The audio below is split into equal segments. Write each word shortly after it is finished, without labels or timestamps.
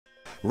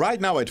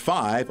Right now at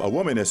 5, a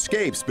woman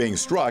escapes being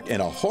struck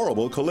in a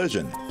horrible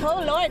collision.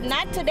 Oh Lord,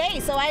 not today.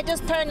 So I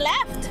just turned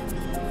left.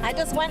 I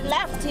just went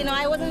left. You know,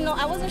 I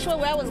wasn't sure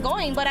where I was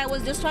going, but I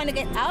was just trying to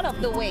get out of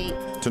the way.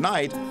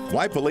 Tonight,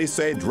 why police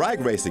say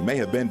drag racing may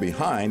have been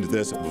behind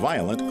this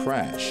violent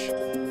crash.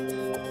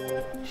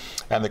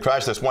 And the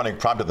crash this morning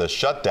prompted the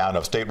shutdown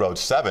of State Road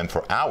 7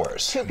 for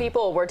hours. 2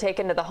 people were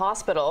taken to the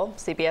hospital.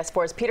 CBS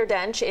 4's Peter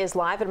Dench is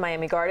live in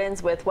Miami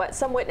Gardens with what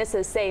some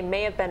witnesses say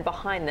may have been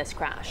behind this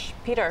crash.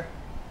 Peter.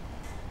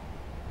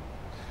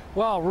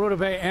 Well,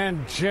 Rudabeh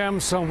and Jim,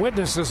 some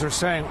witnesses are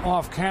saying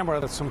off camera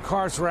that some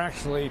cars were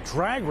actually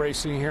drag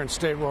racing here in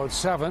State Road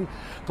 7,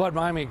 but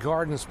Miami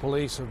Gardens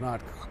police have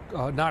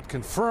not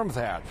confirmed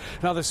that.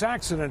 Now, this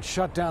accident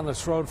shut down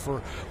this road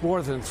for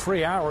more than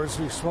 3 hours.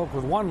 We spoke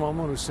with one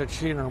woman who said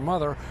she and her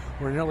mother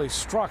were nearly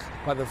struck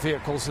by the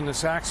vehicles in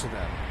this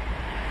accident.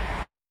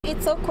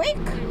 It's so quick,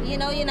 you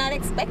know, you're not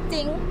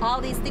expecting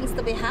all these things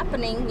to be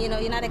happening, you know,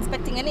 you're not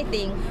expecting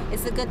anything.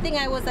 It's a good thing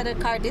I was at a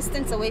car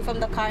distance away from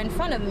the car in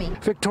front of me.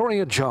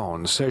 Victoria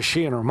Jones says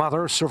she and her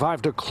mother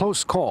survived a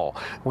close call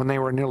when they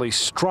were nearly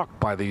struck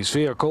by these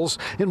vehicles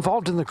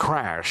involved in the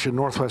crash in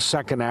Northwest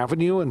 2nd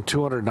Avenue and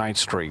 209th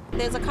Street.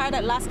 There's a car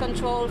that lost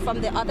control from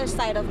the other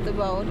side of the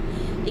road.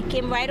 It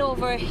came right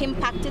over,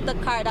 impacted the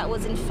car that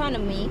was in front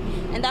of me,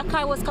 and that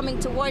car was coming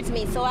towards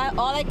me, so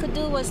all I could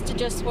do was to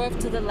just swerve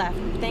to the left.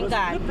 Thank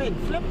God.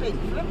 Flipping.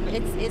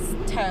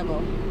 It's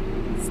terrible.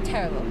 It's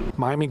terrible.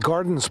 Miami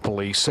Gardens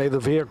police say the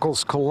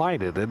vehicles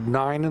collided at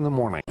 9 in the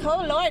morning.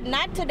 Oh Lord,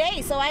 not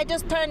today. So I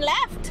just turned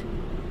left.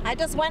 I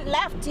just went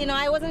left. You know,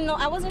 I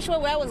wasn't sure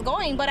where I was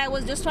going, but I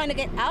was just trying to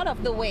get out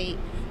of the way,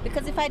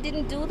 because if I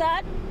didn't do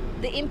that,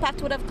 the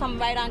impact would have come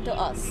right onto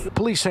us.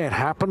 Police say it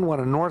happened when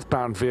a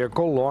northbound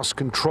vehicle lost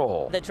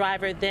control. The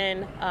driver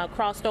then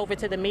crossed over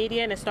to the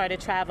median and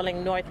started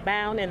traveling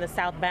northbound in the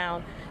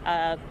southbound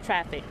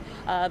traffic.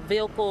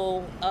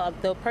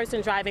 The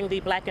person driving the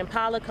black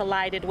Impala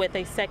collided with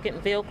a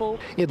second vehicle.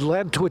 It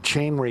led to a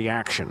chain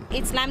reaction.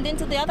 It slammed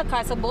into the other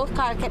car, so both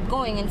cars kept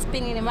going and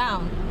spinning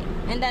around.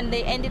 And then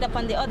they ended up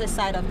on the other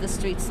side of the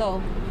street.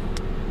 So,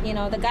 you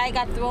know, the guy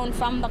got thrown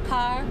from the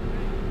car,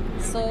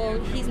 so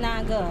he's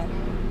not good.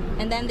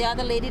 And then the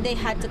other lady, they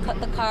had to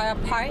cut the car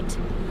apart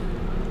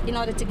in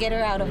order to get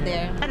her out of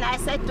there. And I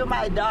said to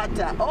my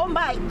daughter, oh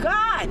my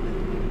God,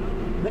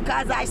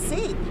 because I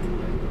see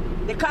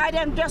it. The car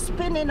them just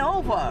spinning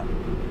over.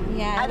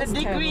 Yeah, at a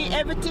degree,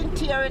 terrible. Everything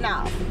tearing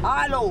off,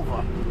 all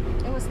over.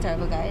 It was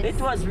terrible, guys. It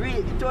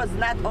was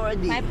not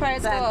already. My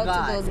prayers go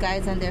out to those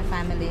guys and their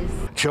families.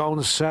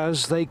 Jones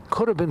says they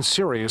could have been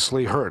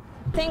seriously hurt.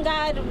 Thank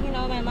God, you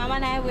know, my mom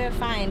and I were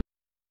fine.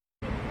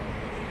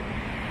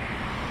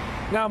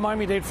 Now,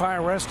 Miami-Dade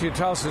Fire Rescue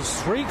tells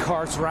us 3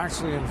 cars were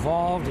actually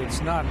involved.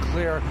 It's not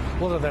clear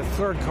whether that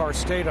third car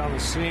stayed on the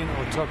scene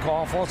or took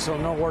off. Also,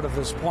 no word at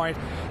this point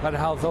on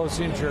how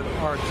those injured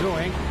are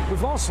doing.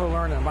 We've also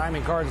learned that Miami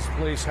Gardens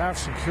police have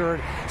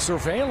secured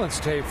surveillance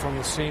tape from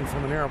the scene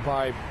from a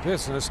nearby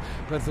business,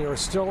 but they are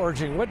still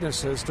urging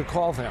witnesses to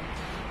call them.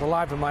 We're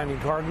live in Miami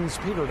Gardens.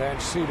 Peter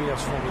Dench, CBS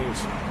 4 News.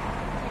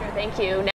 Peter, thank you.